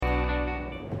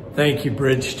Thank you,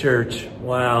 Bridge Church.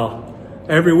 Wow.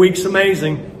 Every week's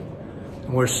amazing.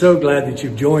 And we're so glad that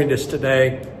you've joined us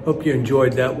today. Hope you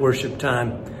enjoyed that worship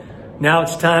time. Now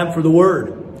it's time for the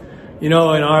Word. You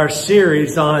know, in our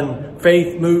series on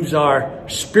Faith Moves Our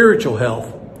Spiritual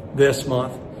Health this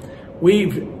month,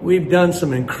 we've done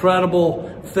some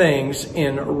incredible things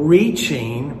in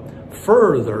reaching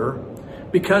further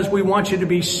because we want you to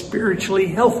be spiritually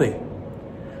healthy.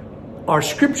 Our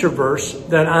scripture verse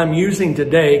that I'm using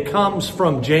today comes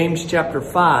from James chapter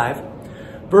 5,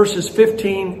 verses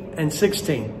 15 and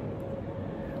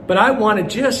 16. But I want to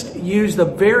just use the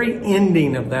very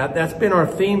ending of that. That's been our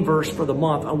theme verse for the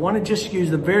month. I want to just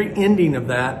use the very ending of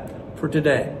that for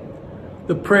today.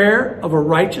 The prayer of a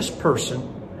righteous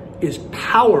person is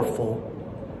powerful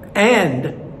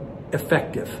and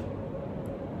effective.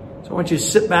 So I want you to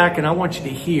sit back and I want you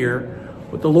to hear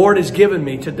what the Lord has given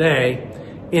me today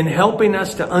in helping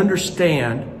us to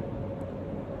understand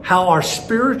how our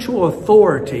spiritual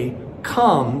authority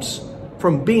comes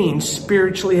from being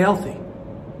spiritually healthy.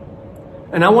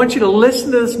 And I want you to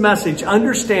listen to this message,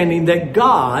 understanding that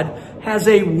God has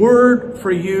a word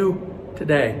for you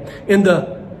today. In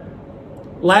the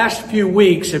last few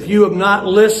weeks, if you have not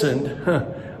listened,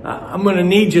 I'm going to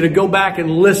need you to go back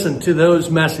and listen to those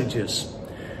messages.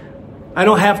 I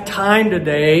don't have time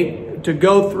today to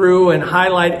go through and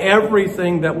highlight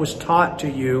everything that was taught to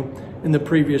you in the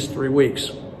previous 3 weeks.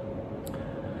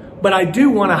 But I do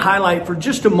want to highlight for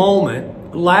just a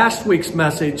moment last week's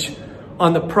message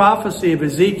on the prophecy of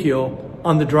Ezekiel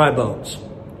on the dry bones.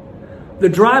 The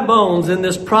dry bones in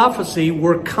this prophecy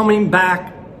were coming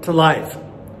back to life.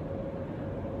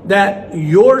 That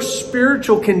your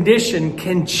spiritual condition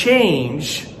can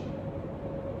change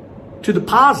to the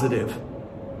positive,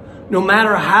 no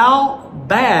matter how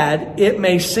bad it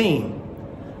may seem.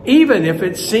 Even if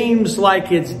it seems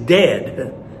like it's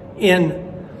dead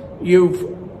and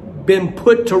you've been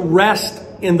put to rest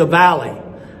in the valley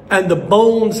and the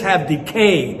bones have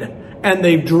decayed and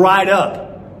they've dried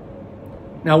up.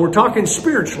 Now we're talking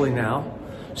spiritually now.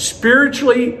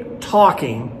 Spiritually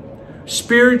talking,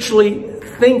 spiritually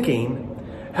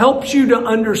thinking helps you to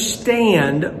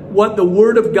understand what the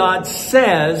Word of God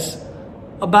says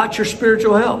about your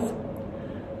spiritual health.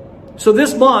 So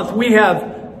this month we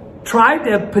have tried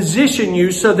to position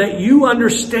you so that you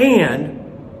understand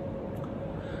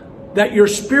that your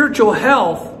spiritual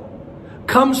health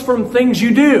comes from things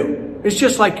you do. It's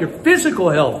just like your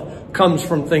physical health comes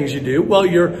from things you do. Well,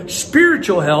 your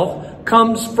spiritual health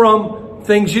comes from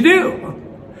things you do.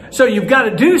 So you've got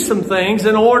to do some things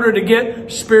in order to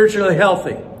get spiritually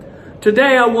healthy.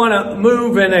 Today I want to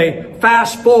move in a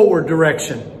fast forward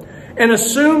direction. And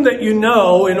assume that you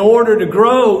know in order to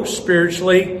grow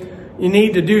spiritually, you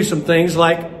need to do some things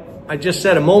like I just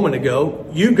said a moment ago.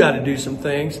 You've got to do some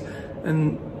things.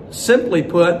 And simply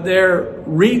put,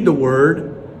 read the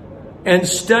Word and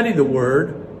study the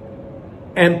Word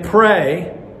and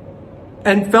pray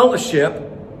and fellowship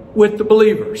with the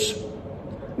believers.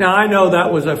 Now, I know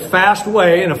that was a fast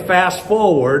way and a fast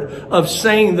forward of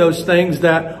saying those things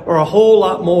that are a whole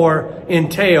lot more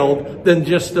entailed than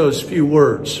just those few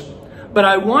words. But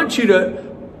I want you to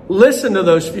listen to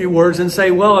those few words and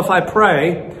say, well, if I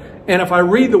pray, and if I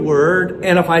read the Word,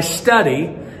 and if I study,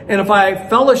 and if I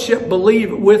fellowship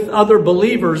believe with other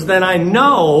believers, then I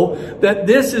know that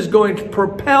this is going to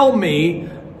propel me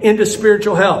into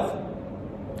spiritual health.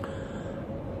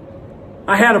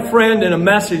 I had a friend in a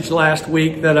message last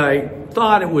week that I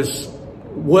thought it was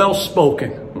well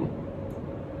spoken.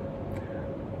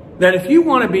 That if you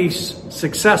want to be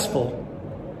successful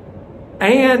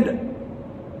and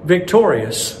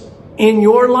victorious in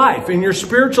your life, in your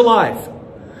spiritual life,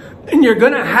 and you're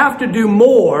going to have to do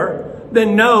more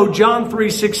than know John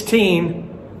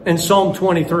 3:16 and Psalm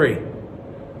 23.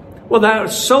 Well, that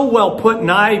was so well put,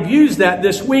 and I've used that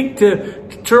this week to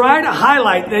try to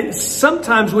highlight that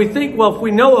sometimes we think, well, if we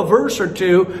know a verse or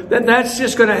two, that's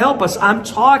just going to help us. I'm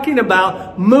talking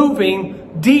about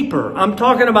moving deeper. I'm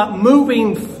talking about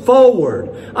moving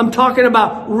forward. I'm talking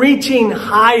about reaching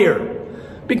higher.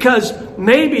 Because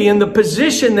maybe in the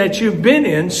position that you've been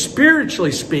in,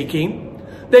 spiritually speaking,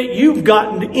 that you've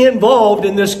gotten involved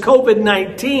in this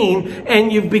COVID-19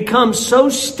 and you've become so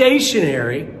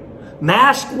stationary,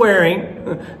 mask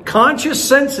wearing, conscious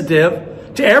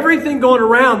sensitive to everything going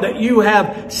around that you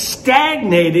have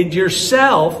stagnated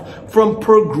yourself from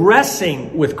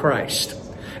progressing with Christ.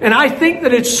 And I think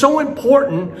that it's so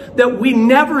important that we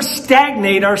never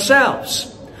stagnate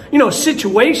ourselves. You know,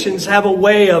 situations have a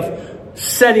way of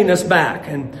setting us back,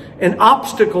 and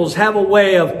obstacles have a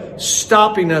way of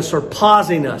stopping us or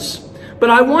pausing us. But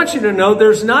I want you to know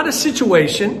there's not a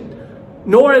situation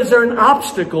nor is there an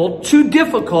obstacle too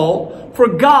difficult for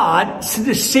God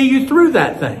to see you through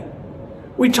that thing.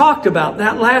 We talked about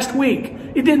that last week.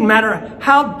 It didn't matter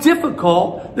how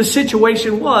difficult the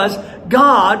situation was,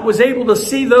 God was able to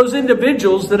see those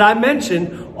individuals that I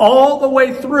mentioned all the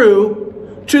way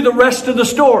through to the rest of the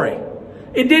story.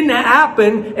 It didn't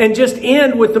happen and just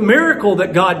end with the miracle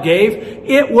that God gave.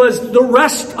 It was the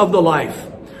rest of the life.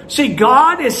 See,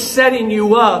 God is setting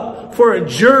you up for a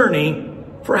journey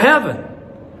for heaven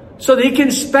so that He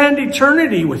can spend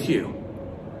eternity with you.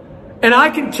 And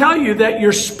I can tell you that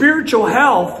your spiritual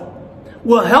health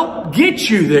will help get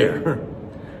you there.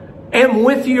 And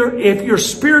if you're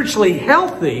spiritually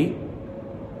healthy,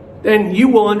 then you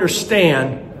will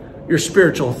understand your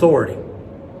spiritual authority.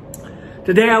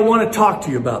 Today I want to talk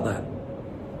to you about that.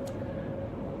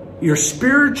 Your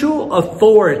spiritual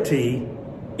authority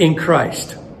in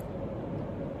Christ.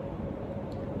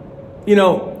 You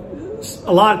know,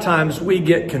 a lot of times we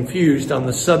get confused on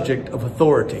the subject of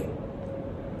authority.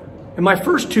 And my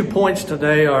first 2 points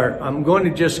today I'm going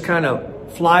to just kind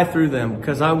of fly through them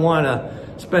because I want to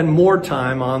spend more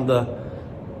time on the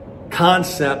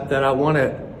concept that I want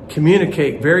to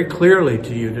communicate very clearly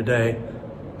to you today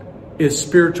is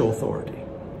spiritual authority.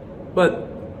 But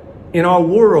in our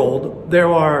world,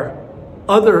 there are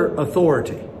other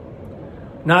authority.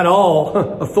 Not all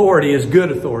authority is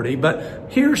good authority, but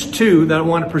here's 2 that I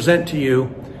want to present to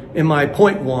you in my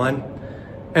point 1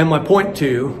 and my point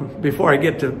 2 before I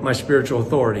get to my spiritual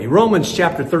authority. Romans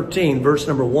chapter 13, verse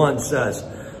number 1 says,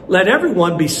 "Let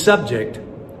everyone be subject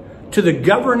to the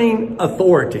governing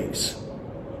authorities,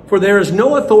 for there is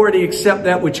no authority except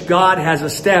that which God has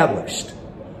established.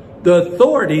 The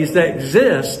authorities that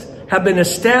exist have been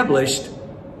established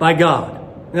by God."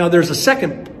 Now there's a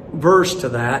second verse to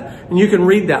that, and you can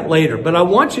read that later. But I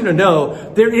want you to know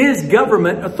there is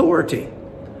government authority.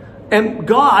 And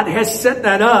God has set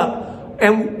that up.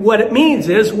 And what it means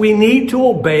is we need to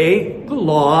obey the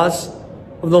laws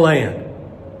of the land.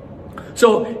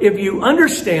 So if you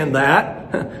understand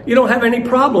that, you don't have any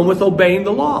problem with obeying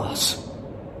the laws.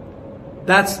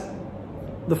 That's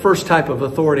the first type of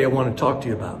authority I want to talk to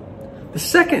you about. The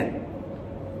second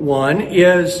one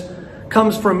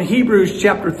comes from Hebrews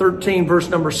chapter 13, verse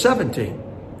number 17.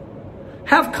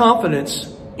 Have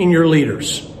confidence in your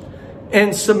leaders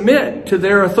and submit to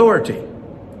their authority,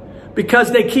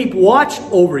 because they keep watch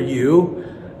over you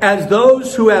as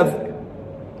those who have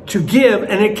to give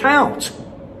an account.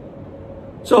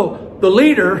 So the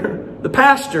leader, the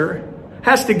pastor,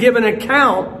 has to give an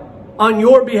account on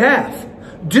your behalf.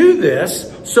 Do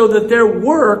this so that their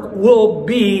work will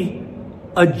be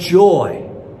a joy,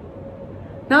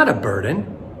 not a burden,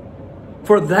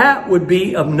 for that would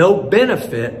be of no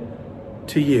benefit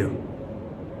to you.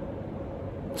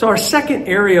 So our second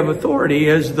area of authority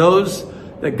is those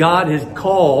that God has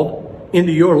called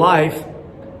into your life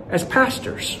as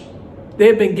pastors. They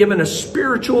have been given a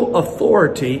spiritual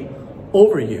authority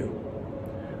over you.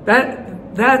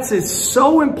 That is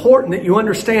so important that you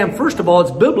understand. First of all,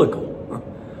 it's biblical.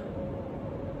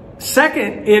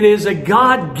 Second, it is a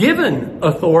God-given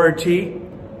authority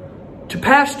to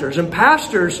pastors. And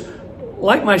pastors,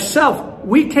 like myself,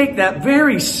 we take that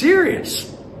very serious.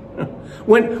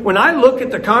 When I look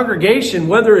at the congregation,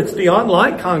 whether it's the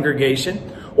online congregation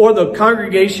or the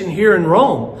congregation here in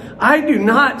Rome, I do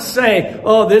not say,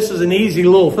 oh, this is an easy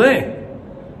little thing.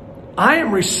 I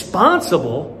am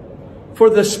responsible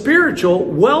for the spiritual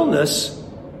wellness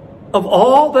of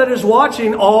all that is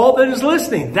watching, all that is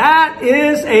listening. That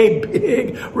is a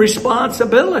big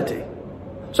responsibility.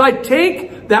 So I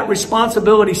take that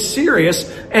responsibility serious,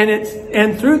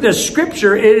 and through this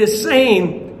scripture, it is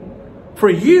saying for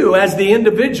you as the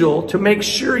individual to make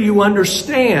sure you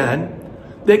understand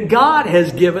that God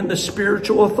has given the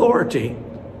spiritual authority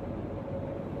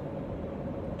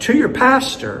to your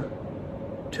pastor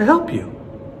to help you.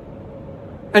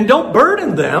 And don't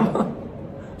burden them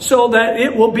so that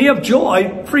it will be of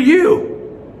joy for you.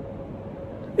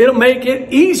 It'll make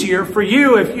it easier for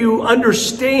you if you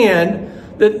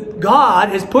understand that God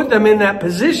has put them in that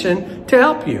position to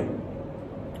help you.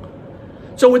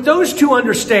 So with those two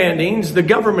understandings, the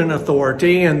government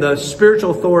authority and the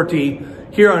spiritual authority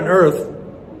here on earth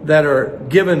that are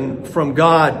given from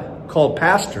God called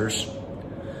pastors,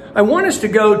 I want us to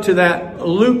go to that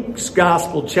Luke's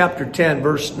Gospel, chapter 10,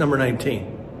 verse number 19.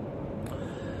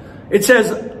 It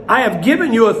says, I have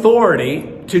given you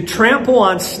authority to trample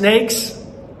on snakes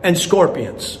and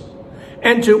scorpions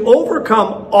and to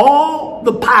overcome all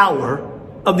the power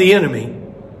of the enemy.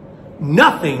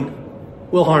 Nothing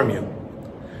will harm you.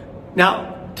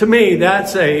 Now, to me,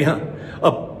 that's a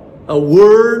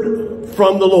word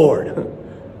from the Lord.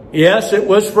 Yes, it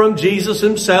was from Jesus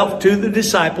himself to the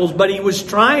disciples, but he was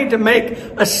trying to make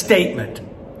a statement.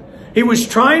 He was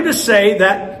trying to say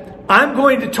that I'm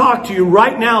going to talk to you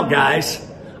right now, guys,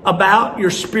 about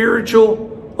your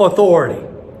spiritual authority.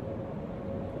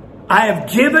 I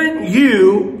have given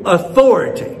you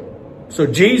authority. So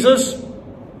Jesus,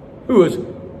 who is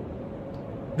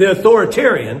the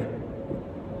authoritarian,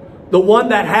 the one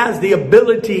that has the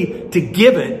ability to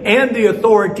give it and the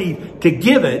authority to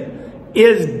give it,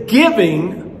 is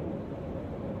giving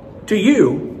to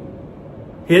you,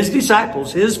 his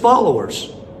disciples, his followers,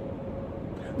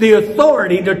 the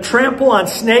authority to trample on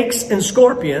snakes and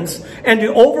scorpions and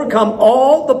to overcome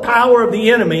all the power of the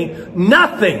enemy.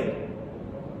 Nothing,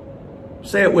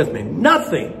 say it with me,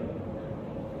 nothing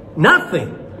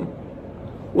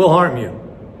will harm you.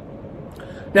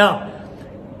 Now,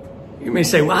 you may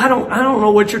say, well, I don't know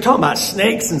what you're talking about,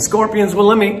 snakes and scorpions. Well,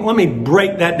 let me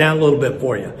break that down a little bit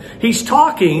for you. He's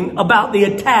talking about the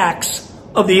attacks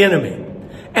of the enemy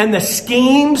and the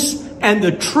schemes and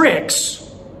the tricks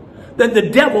that the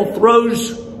devil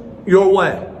throws your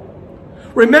way.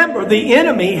 Remember, the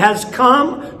enemy has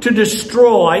come to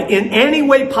destroy in any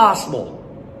way possible,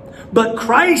 but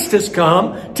Christ has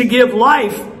come to give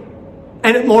life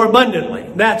and it more abundantly.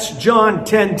 That's John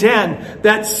 10:10.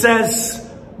 That says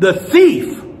the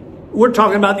thief, we're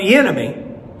talking about the enemy,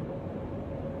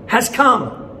 has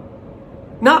come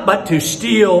not but to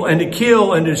steal and to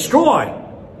kill and destroy.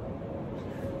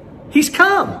 He's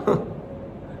come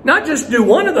not just do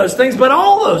one of those things, but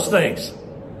all those things.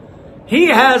 He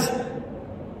has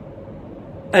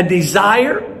a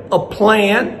desire, a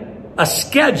plan, a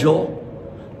schedule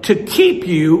to keep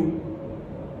you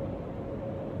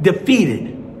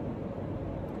defeated.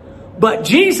 But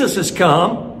Jesus has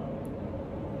come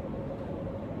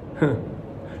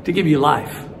to give you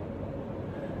life,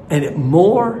 and it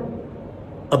more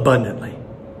abundantly.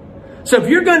 So if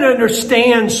you're going to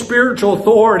understand spiritual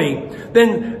authority,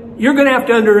 then you're going to have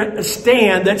to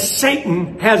understand that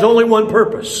Satan has only one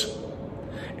purpose,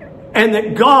 and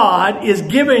that God is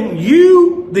giving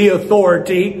you the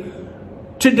authority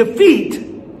to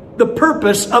defeat the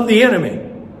purpose of the enemy.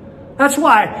 That's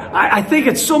why I think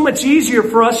it's so much easier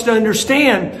for us to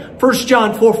understand 1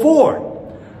 John 4:4.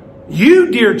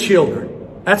 You, dear children,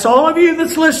 that's all of you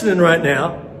that's listening right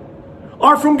now,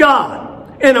 are from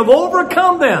God and have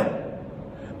overcome them,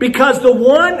 because the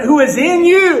one who is in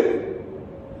you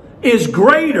is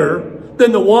greater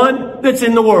than the one that's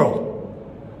in the world.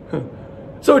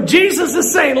 So Jesus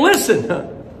is saying, listen,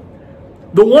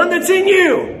 the one that's in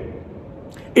you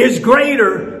is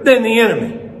greater than the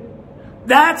enemy.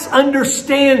 That's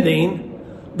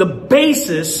understanding the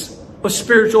basis of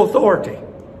spiritual authority.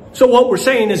 So what we're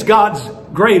saying is God's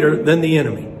greater than the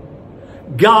enemy.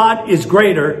 God is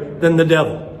greater than the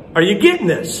devil. Are you getting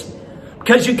this?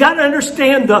 Because you got to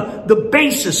understand the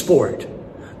basis for it.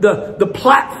 The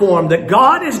platform that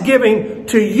God is giving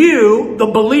to you, the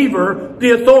believer,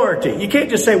 the authority. You can't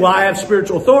just say, well, I have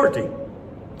spiritual authority.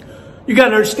 You got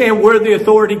to understand where the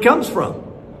authority comes from.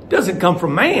 It doesn't come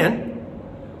from man.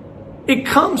 It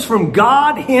comes from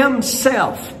God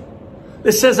himself.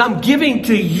 That says, I'm giving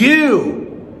to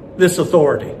you this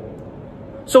authority.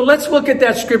 So let's look at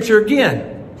that scripture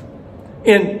again.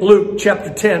 In Luke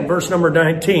chapter 10, verse number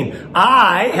 19.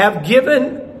 I have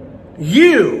given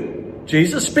you,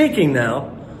 Jesus speaking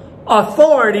now,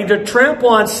 authority to trample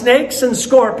on snakes and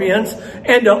scorpions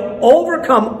and to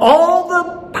overcome all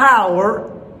the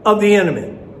power of the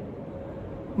enemy.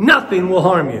 Nothing will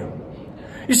harm you.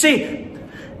 You see,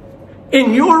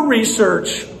 in your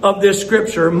research of this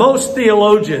scripture, most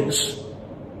theologians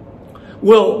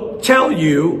will tell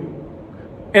you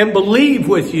and believe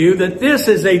with you that this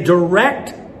is a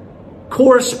direct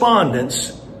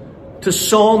correspondence to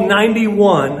Psalm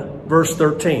 91, verse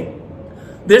 13.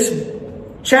 This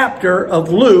chapter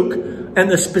of Luke and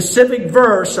the specific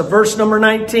verse of verse number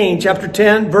 19, chapter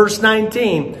 10, verse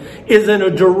 19, is in a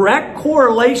direct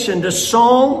correlation to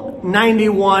Psalm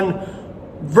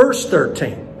 91, verse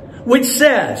 13, which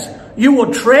says, you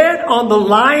will tread on the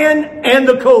lion and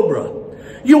the cobra.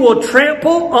 You will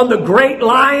trample on the great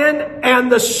lion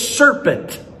and the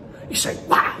serpent. You say,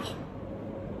 wow.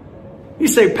 You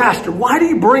say, Pastor, why do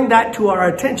you bring that to our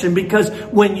attention? Because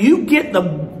when you get the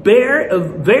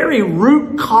very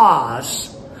root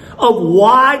cause of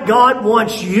why God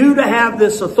wants you to have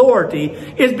this authority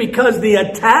is because the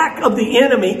attack of the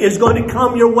enemy is going to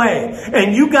come your way.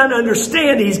 And you got to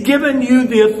understand He's given you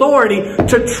the authority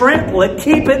to trample it,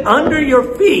 keep it under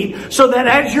your feet, so that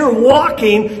as you're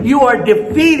walking, you are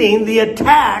defeating the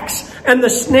attacks and the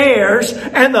snares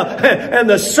and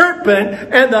the serpent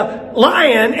and the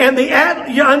lion and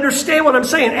you understand what I'm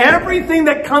saying? Everything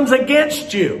that comes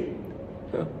against you.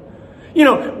 You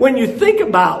know, when you think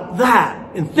about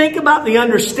that and think about the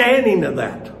understanding of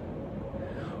that,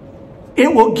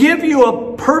 it will give you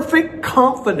a perfect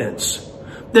confidence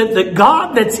that the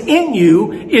God that's in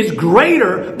you is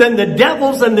greater than the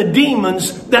devils and the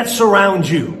demons that surround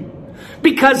you.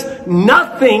 Because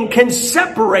nothing can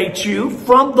separate you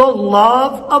from the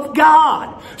love of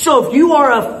God. So if you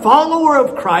are a follower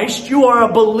of Christ, you are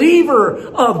a believer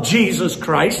of Jesus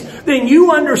Christ, then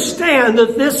you understand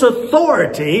that this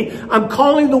authority, I'm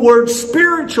calling the word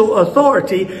spiritual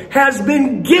authority, has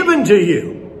been given to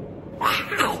you.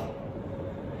 Wow.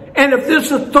 And if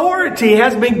this authority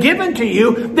has been given to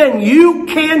you, then you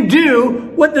can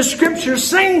do what the Scripture's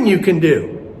saying you can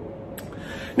do.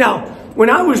 Now, when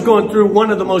I was going through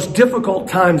one of the most difficult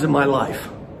times in my life,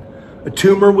 a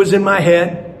tumor was in my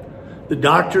head. The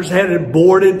doctors had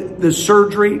aborted the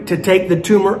surgery to take the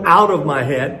tumor out of my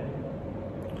head.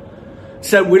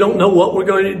 Said, we don't know what we're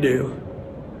going to do.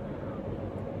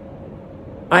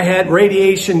 I had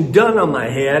radiation done on my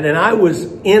head and I was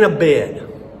in a bed.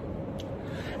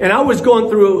 And I was going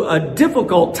through a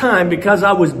difficult time because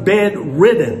I was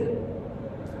bedridden.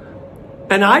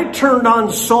 And I turned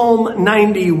on Psalm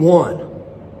 91.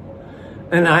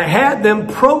 And I had them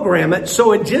program it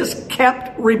so it just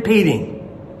kept repeating.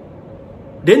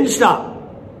 Didn't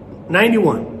stop.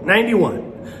 91,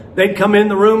 91. They'd come in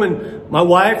the room and my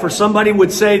wife or somebody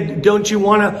would say, don't you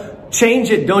want to change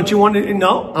it? Don't you want to?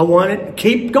 No, I want it.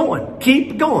 Keep going,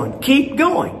 keep going, keep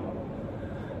going.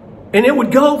 And it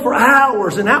would go for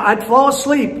hours and I'd fall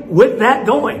asleep with that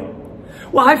going.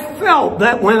 Well, I felt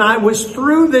that when I was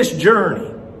through this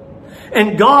journey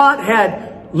and God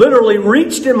had literally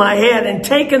reached in my head and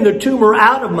taken the tumor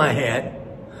out of my head,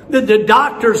 that the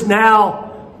doctors now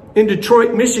in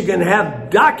Detroit, Michigan have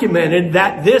documented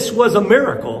that this was a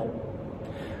miracle.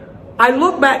 I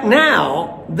look back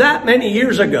now, that many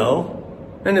years ago,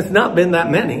 and it's not been that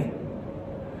many,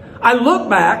 I look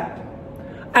back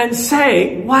and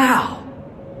say, wow,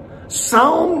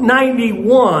 Psalm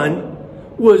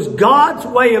 91 was God's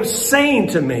way of saying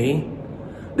to me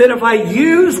that if I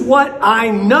use what I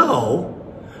know,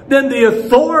 then the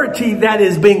authority that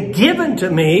has been given to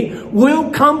me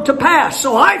will come to pass.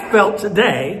 So I felt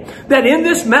today that in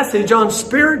this message on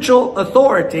spiritual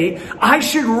authority, I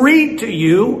should read to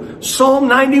you Psalm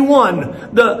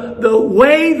 91. The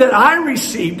way that I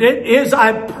received it is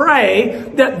I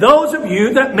pray that those of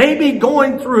you that may be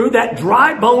going through that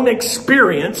dry bone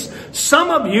experience, some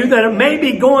of you that may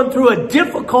be going through a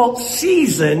difficult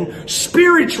season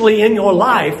spiritually in your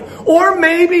life, or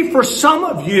maybe for some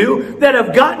of you that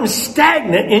have gotten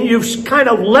stagnant and you've kind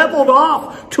of leveled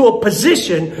off to a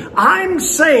position, I'm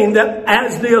saying that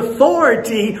as the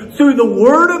authority through the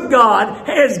Word of God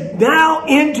has now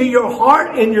into your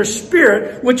heart and your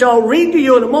spirit, which I'll read to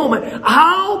you in a moment,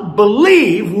 I'll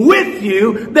believe with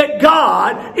you that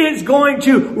God is going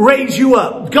to raise you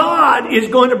up. God is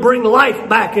going to bring life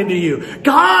back into you.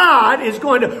 God is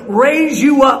going to raise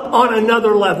you up on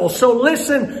another level. So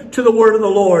listen to the word of the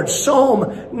Lord.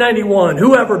 Psalm 91,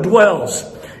 whoever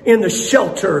dwells in the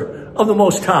shelter of the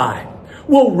Most High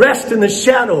will rest in the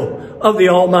shadow of the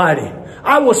Almighty.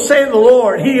 I will say to the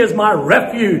Lord, He is my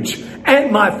refuge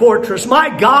and my fortress,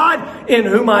 my God in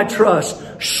whom I trust.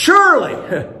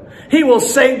 Surely He will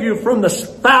save you from the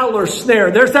fowler's snare.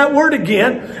 There's that word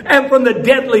again. And from the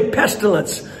deadly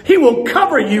pestilence. He will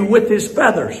cover you with His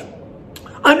feathers.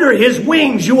 Under His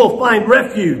wings you will find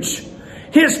refuge.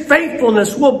 His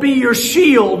faithfulness will be your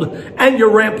shield and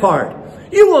your rampart.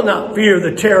 You will not fear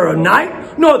the terror of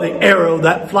night, nor the arrow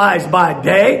that flies by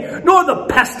day, nor the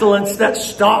pestilence that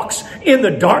stalks in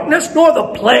the darkness, nor the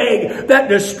plague that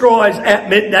destroys at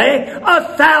midday.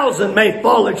 1,000 may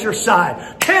fall at your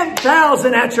side,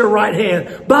 10,000 at your right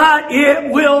hand, but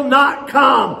it will not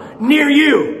come near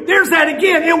you. There's that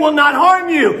again. It will not harm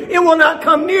you. It will not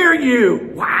come near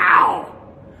you. Wow.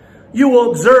 You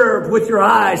will observe with your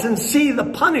eyes and see the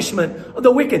punishment of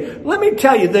the wicked. Let me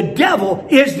tell you, the devil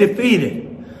is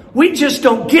defeated. We just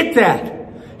don't get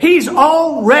that. He's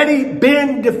already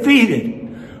been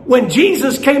defeated. When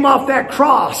Jesus came off that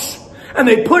cross and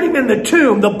they put Him in the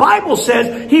tomb, the Bible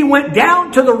says He went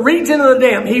down to the region of the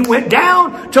damned. He went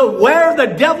down to where the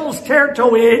devil's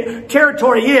territory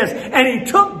is, and He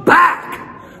took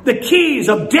back the keys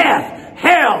of death,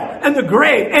 hell, and the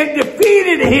grave, and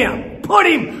defeated him. Put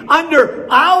him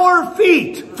under our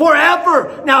feet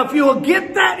forever. Now, if you will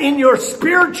get that in your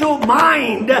spiritual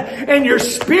mind and your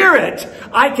spirit,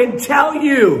 I can tell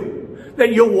you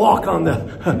that you'll walk on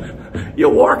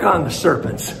the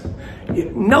serpents.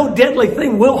 No deadly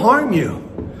thing will harm you.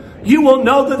 You will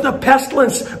know that the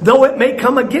pestilence, though it may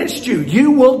come against you,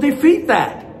 you will defeat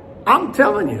that. I'm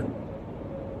telling you.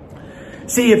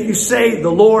 See, if you say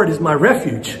the Lord is my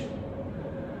refuge,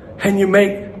 and you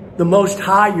make the Most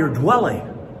High your dwelling,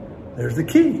 there's the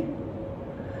key.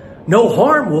 No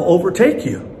harm will overtake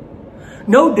you.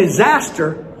 No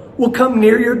disaster will come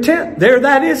near your tent. There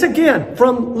that is again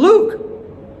from Luke.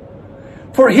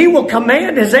 For he will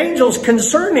command his angels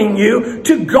concerning you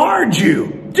to guard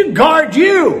you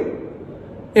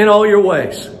in all your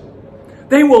ways.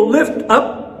 They will lift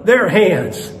up their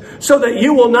hands so that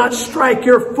you will not strike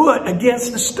your foot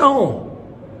against a stone.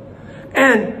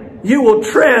 And you will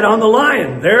tread on the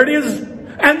lion. There it is.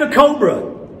 And the cobra.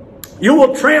 You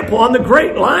will trample on the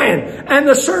great lion and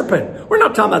the serpent. We're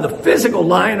not talking about the physical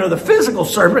lion or the physical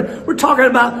serpent. We're talking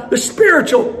about the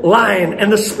spiritual lion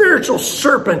and the spiritual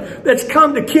serpent that's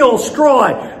come to kill,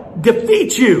 destroy,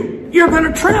 defeat you. You're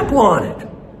going to trample on it.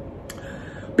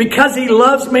 Because he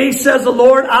loves me, says the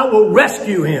Lord, I will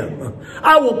rescue him.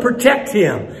 I will protect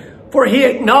him, for he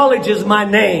acknowledges my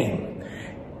name.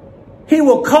 He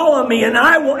will call on me and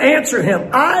I will answer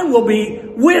him. I will be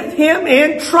with him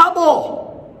in trouble.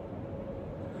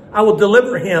 I will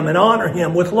deliver him and honor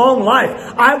him with long life.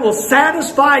 I will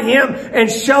satisfy him and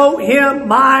show him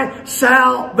my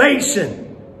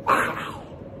salvation. Wow.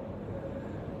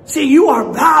 See, you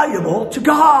are valuable to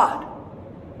God.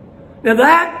 Now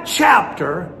that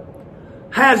chapter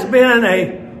has been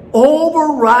an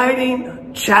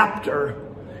overriding chapter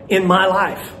in my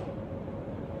life.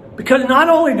 Because not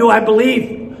only do I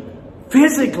believe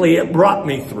physically it brought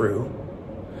me through,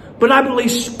 but I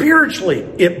believe spiritually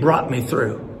it brought me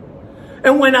through.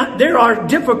 And when there are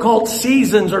difficult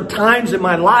seasons or times in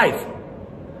my life,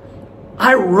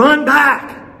 I run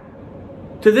back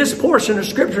to this portion of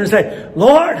Scripture and say,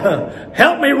 Lord,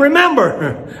 help me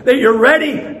remember that you're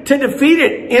ready to defeat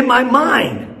it in my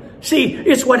mind. See,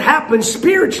 it's what happens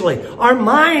spiritually. Our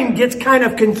mind gets kind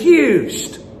of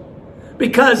confused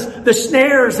because the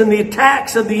snares and the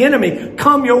attacks of the enemy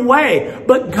come your way.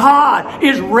 But God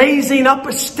is raising up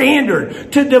a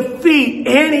standard to defeat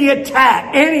any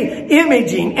attack, any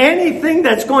imaging, anything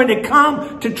that's going to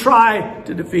come to try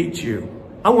to defeat you.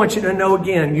 I want you to know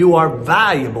again, you are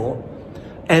valuable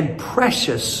and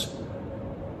precious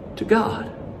to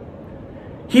God.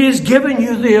 He has given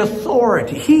you the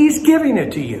authority. He's giving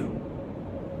it to you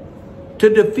to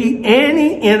defeat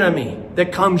any enemy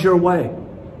that comes your way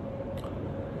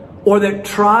or that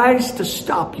tries to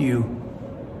stop you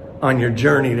on your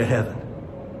journey to heaven.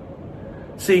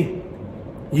 See,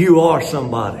 you are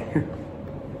somebody.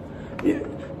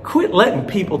 Quit letting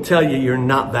people tell you you're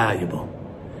not valuable.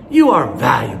 You are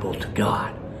valuable to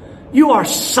God. You are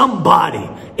somebody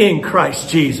in Christ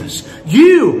Jesus.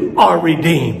 You are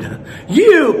redeemed.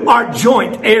 You are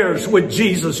joint heirs with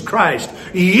Jesus Christ.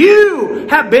 You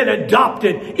have been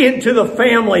adopted into the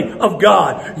family of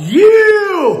God.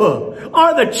 You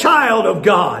are the child of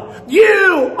God.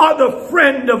 You are the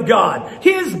friend of God.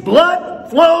 His blood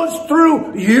flows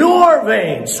through your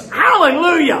veins.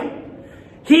 Hallelujah.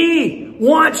 He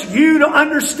wants you to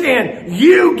understand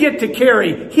you get to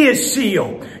carry His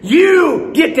seal.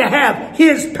 You get to have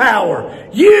His power.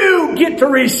 You get to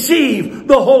receive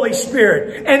the Holy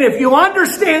Spirit. And if you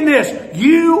understand this,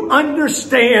 you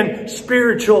understand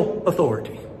spiritual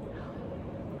authority.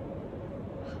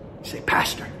 You say,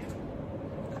 Pastor,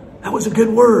 that was a good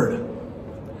word.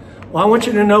 Well, I want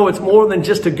you to know it's more than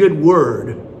just a good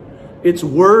word. It's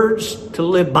words to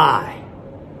live by.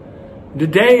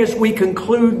 Today, as we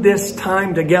conclude this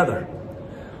time together,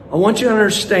 I want you to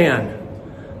understand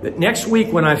that next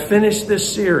week when I finish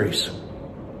this series,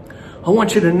 I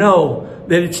want you to know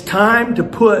that it's time to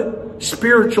put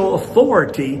spiritual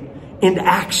authority into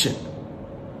action.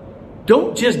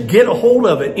 Don't just get a hold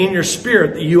of it in your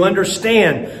spirit that you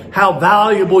understand how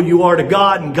valuable you are to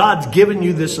God and God's given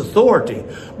you this authority.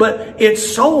 But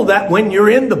it's so that when you're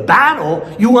in the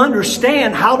battle, you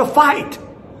understand how to fight.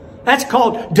 That's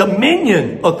called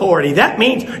dominion authority. That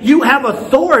means you have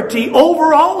authority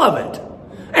over all of it.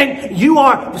 And you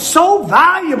are so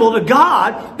valuable to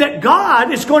God that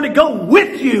God is going to go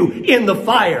with you in the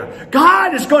fire.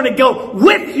 God is going to go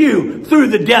with you through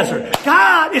the desert.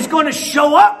 God is going to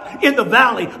show up in the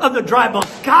valley of the dry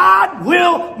bones. God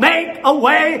will make a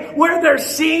way where there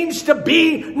seems to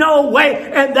be no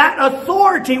way. And that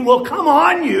authority will come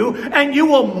on you, and you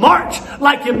will march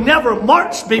like you've never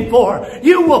marched before.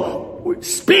 You will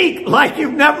speak like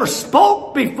you've never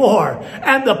spoke before.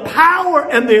 And the power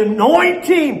and the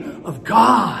anointing of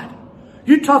God.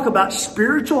 You talk about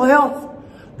spiritual health.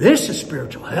 This is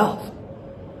spiritual health.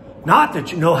 Not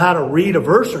that you know how to read a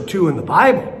verse or two in the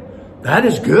Bible. That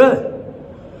is good.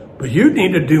 But you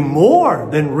need to do more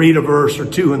than read a verse or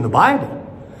two in the Bible.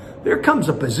 There comes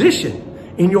a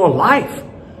position in your life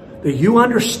that you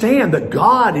understand that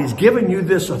God has given you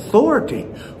this authority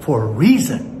for a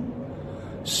reason.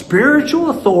 Spiritual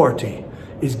authority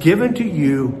is given to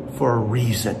you for a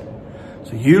reason.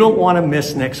 So you don't want to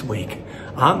miss next week.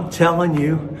 I'm telling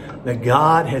you that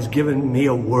God has given me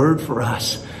a word for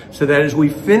us, so that as we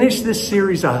finish this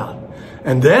series out,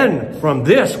 and then from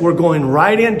this, we're going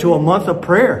right into a month of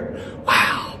prayer.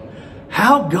 Wow.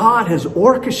 How God has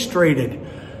orchestrated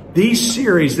these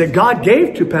series that God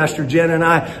gave to Pastor Jen and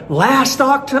I last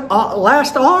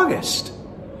August.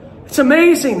 It's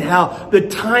amazing how the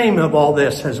time of all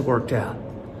this has worked out.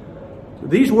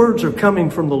 These words are coming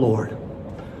from the Lord.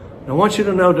 I want you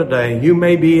to know today, you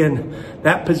may be in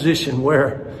that position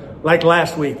where, like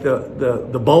last week,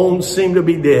 the bones seem to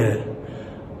be dead,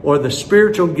 or the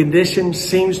spiritual condition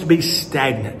seems to be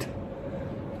stagnant,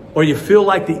 or you feel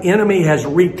like the enemy has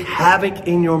wreaked havoc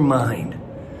in your mind.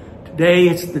 Today,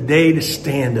 it's the day to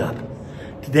stand up.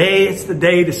 Today, it's the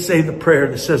day to say the prayer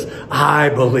that says, I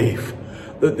believe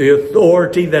that the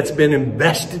authority that's been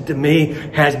invested to me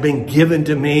has been given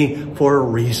to me for a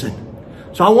reason.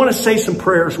 So I want to say some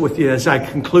prayers with you as I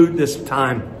conclude this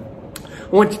time. I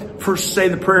want to first say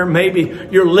the prayer. Maybe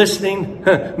you're listening,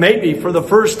 maybe for the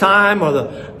first time, or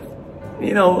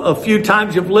a few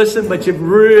times you've listened, but you've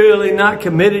really not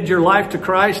committed your life to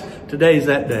Christ. Today's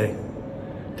that day.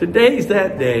 Today's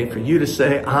that day for you to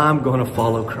say, I'm going to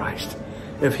follow Christ.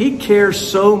 If He cares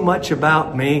so much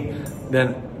about me,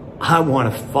 then I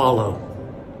want to follow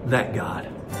that God.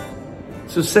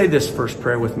 So say this first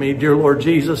prayer with me. Dear Lord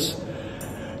Jesus,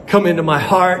 come into my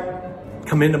heart,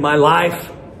 come into my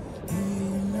life.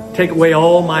 Take away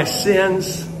all my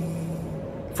sins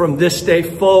from this day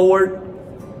forward.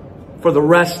 For the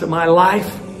rest of my life,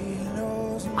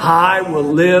 I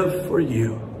will live for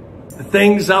you. The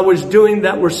things I was doing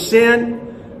that were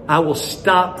sin, I will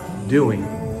stop doing,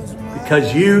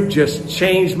 because you just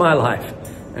changed my life.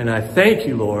 And I thank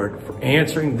you, Lord, for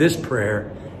answering this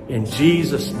prayer in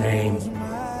Jesus' name.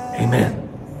 Amen.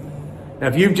 Now,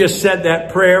 if you've just said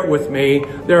that prayer with me,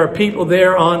 there are people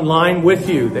there online with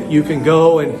you that you can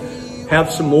go and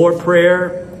have some more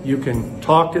prayer. You can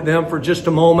talk to them for just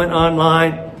a moment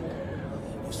online,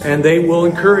 and they will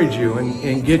encourage you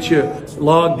and get you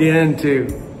logged in to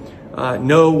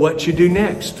know what you do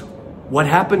next. What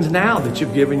happens now that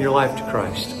you've given your life to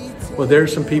Christ? Well,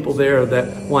 there's some people there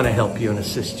that want to help you and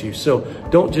assist you. So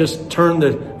don't just turn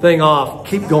the thing off.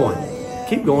 Keep going.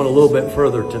 Keep going a little bit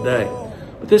further today.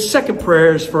 But this second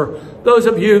prayer is for those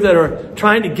of you that are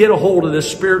trying to get a hold of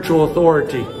this spiritual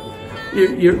authority.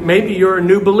 Maybe you're a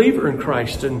new believer in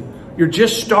Christ and you're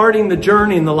just starting the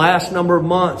journey in the last number of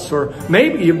months. Or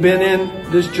maybe you've been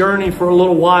in this journey for a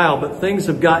little while, but things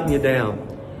have gotten you down.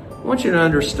 I want you to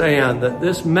understand that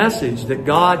this message that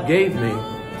God gave me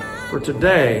for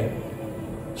today,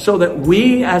 so that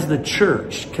we as the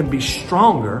church can be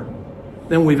stronger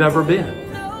than we've ever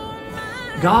been.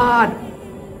 God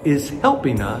is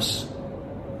helping us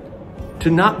to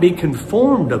not be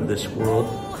conformed of this world,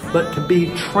 but to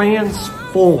be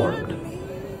transformed.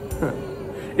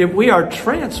 If we are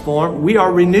transformed, we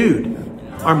are renewed.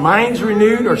 Our mind's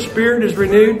renewed, our spirit is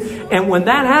renewed. And when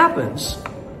that happens,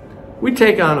 we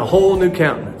take on a whole new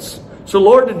countenance. So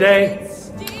Lord, today,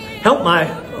 help my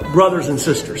brothers and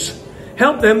sisters.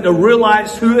 Help them to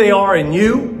realize who they are in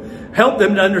you. Help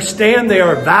them to understand they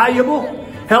are valuable.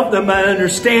 Help them to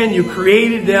understand you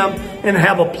created them and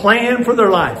have a plan for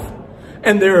their life.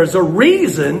 And there is a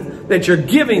reason that you're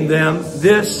giving them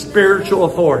this spiritual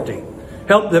authority.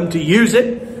 Help them to use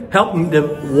it. Help them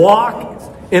to walk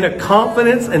in a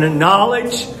confidence and a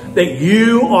knowledge that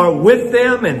you are with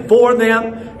them and for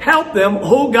them. Help them,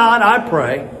 oh God, I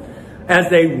pray, as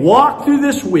they walk through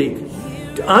this week,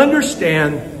 to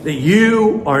understand that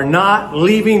you are not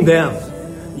leaving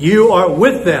them. You are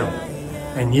with them,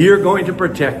 and you're going to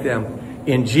protect them.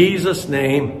 In Jesus'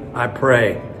 name, I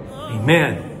pray.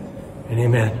 Amen and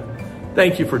amen.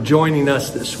 Thank you for joining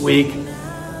us this week.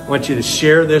 I want you to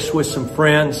share this with some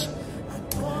friends.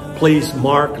 Please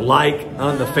mark like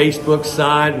on the Facebook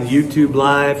side and the YouTube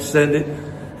Live. Send it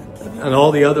on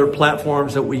all the other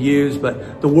platforms that we use.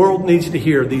 But the world needs to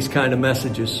hear these kind of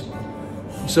messages.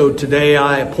 So today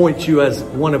I appoint you as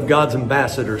one of God's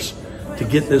ambassadors to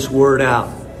get this word out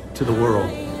to the world.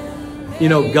 You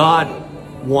know, God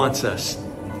wants us.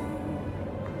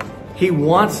 He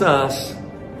wants us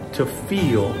to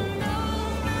feel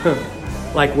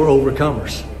like we're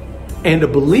overcomers and to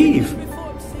believe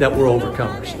that we're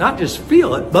overcomers. Not just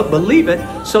feel it, but believe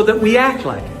it so that we act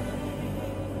like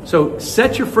it. So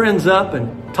set your friends up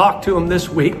and talk to them this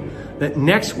week, that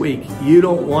next week you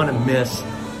don't want to miss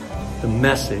the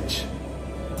message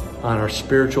on our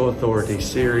Spiritual Authority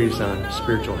series on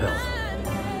spiritual health.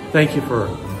 Thank you for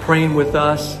praying with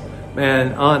us,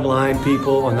 man, online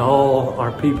people and all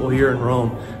our people here in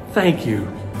Rome. Thank you.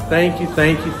 Thank you,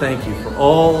 thank you, thank you for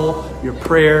all your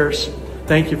prayers.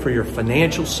 Thank you for your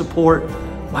financial support.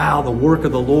 Wow, the work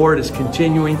of the Lord is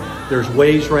continuing. There's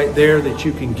ways right there that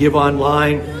you can give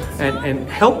online and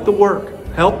help the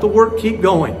work. Help the work keep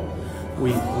going.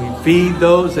 We feed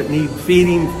those that need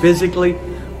feeding physically.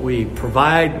 We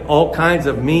provide all kinds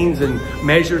of means and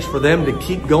measures for them to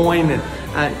keep going.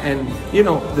 And you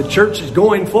know, the church is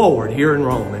going forward here in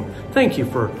Rome. And thank you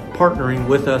for partnering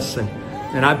with us.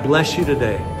 And I bless you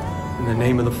today in the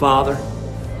name of the Father,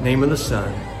 name of the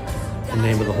Son, and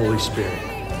name of the Holy Spirit.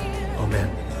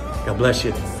 Amen. God bless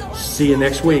you. See you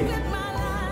next week.